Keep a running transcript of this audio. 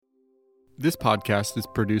This podcast is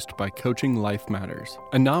produced by Coaching Life Matters,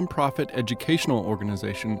 a nonprofit educational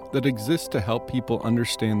organization that exists to help people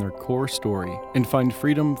understand their core story and find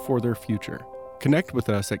freedom for their future. Connect with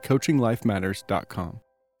us at coachinglifematters.com.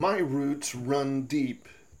 My roots run deep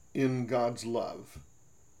in God's love.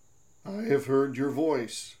 I have heard your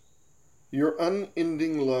voice, your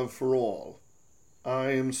unending love for all,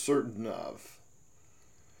 I am certain of.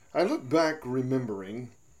 I look back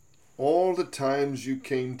remembering all the times you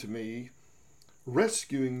came to me,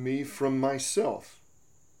 rescuing me from myself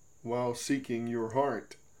while seeking your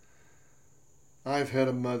heart. I've had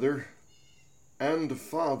a mother and a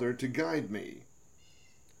father to guide me.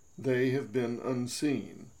 They have been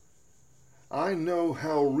unseen. I know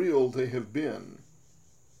how real they have been.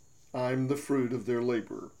 I'm the fruit of their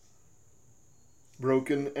labor.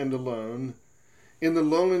 Broken and alone, in the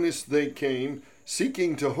loneliness they came,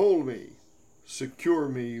 seeking to hold me, secure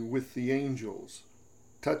me with the angels,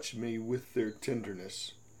 touch me with their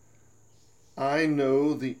tenderness. I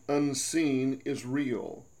know the unseen is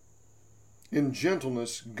real. In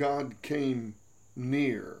gentleness, God came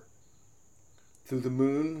near. Through the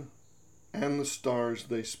moon and the stars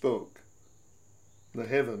they spoke. The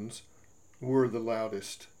heavens were the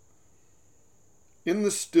loudest. In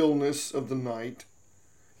the stillness of the night,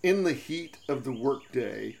 in the heat of the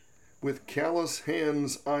workday, with callous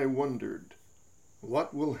hands I wondered,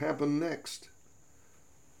 what will happen next?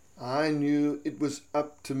 I knew it was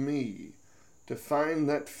up to me to find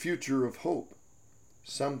that future of hope.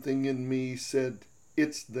 Something in me said,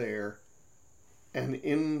 it's there, an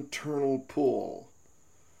internal pull.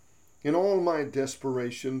 In all my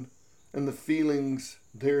desperation and the feelings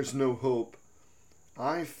there's no hope,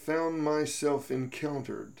 I found myself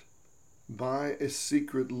encountered by a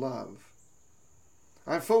secret love.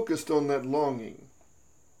 I focused on that longing,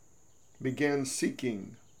 began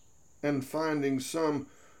seeking and finding some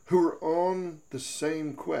who were on the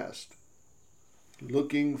same quest,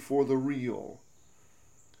 looking for the real.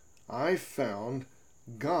 I found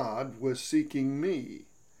God was seeking me.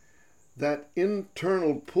 That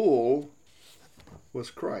internal pull was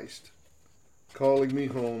Christ, calling me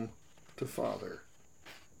home to Father,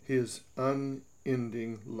 His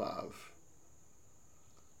unending love.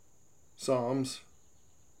 Psalms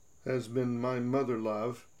has been my mother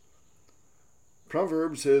love.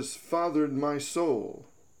 Proverbs has fathered my soul.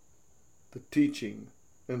 The teaching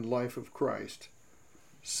and life of Christ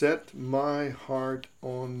set my heart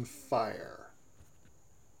on fire.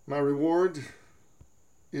 My reward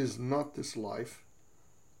is not this life.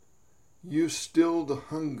 You still the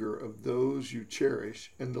hunger of those you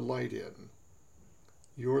cherish and delight in.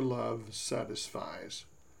 Your love satisfies.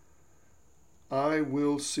 I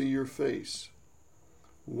will see your face.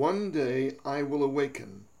 One day I will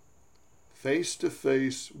awaken, face to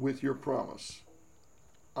face with your promise.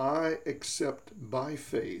 I accept by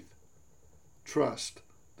faith, trust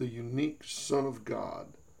the unique Son of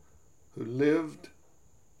God who lived,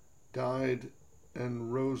 died,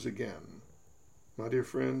 and rose again. My dear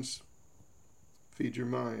friends, feed your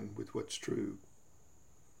mind with what's true.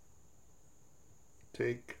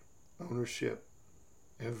 Take ownership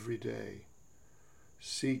every day.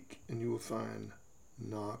 Seek and you will find.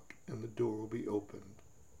 Knock and the door will be opened.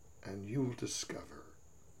 And you will discover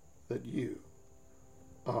that you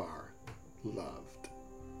are loved.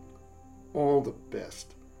 All the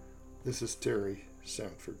best. This is Terry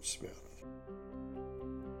Sanford Smith.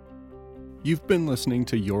 You've been listening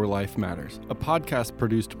to Your Life Matters, a podcast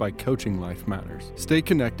produced by Coaching Life Matters. Stay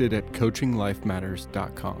connected at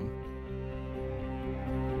coachinglifematters.com.